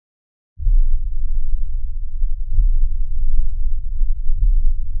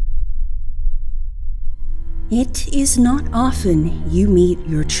It is not often you meet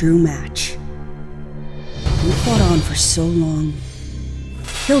your true match. We fought on for so long,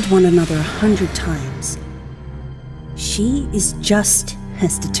 killed one another 100 times. She is just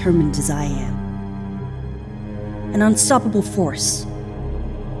as determined as I am. An unstoppable force.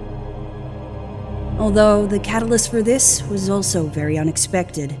 Although the catalyst for this was also very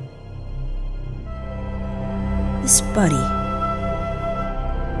unexpected. This buddy.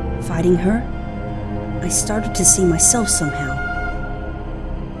 Fighting her, I started to see myself somehow.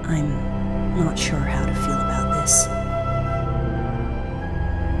 I'm not sure how to feel about this.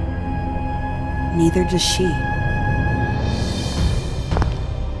 Neither does she.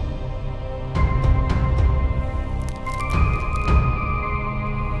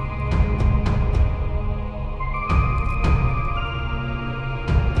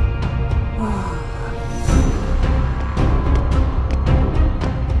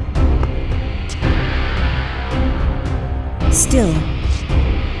 Still,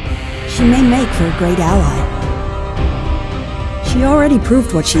 she may make for a great ally. She already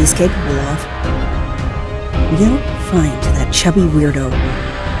proved what she is capable of. We'll find that chubby weirdo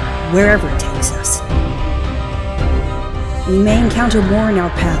wherever it takes us. We may encounter more in our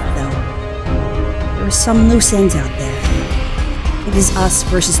path, though. There are some loose ends out there. It is us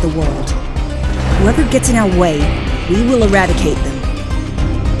versus the world. Whoever gets in our way, we will eradicate them.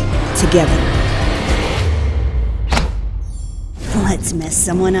 Together. Let's mess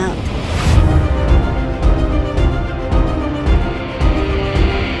someone up.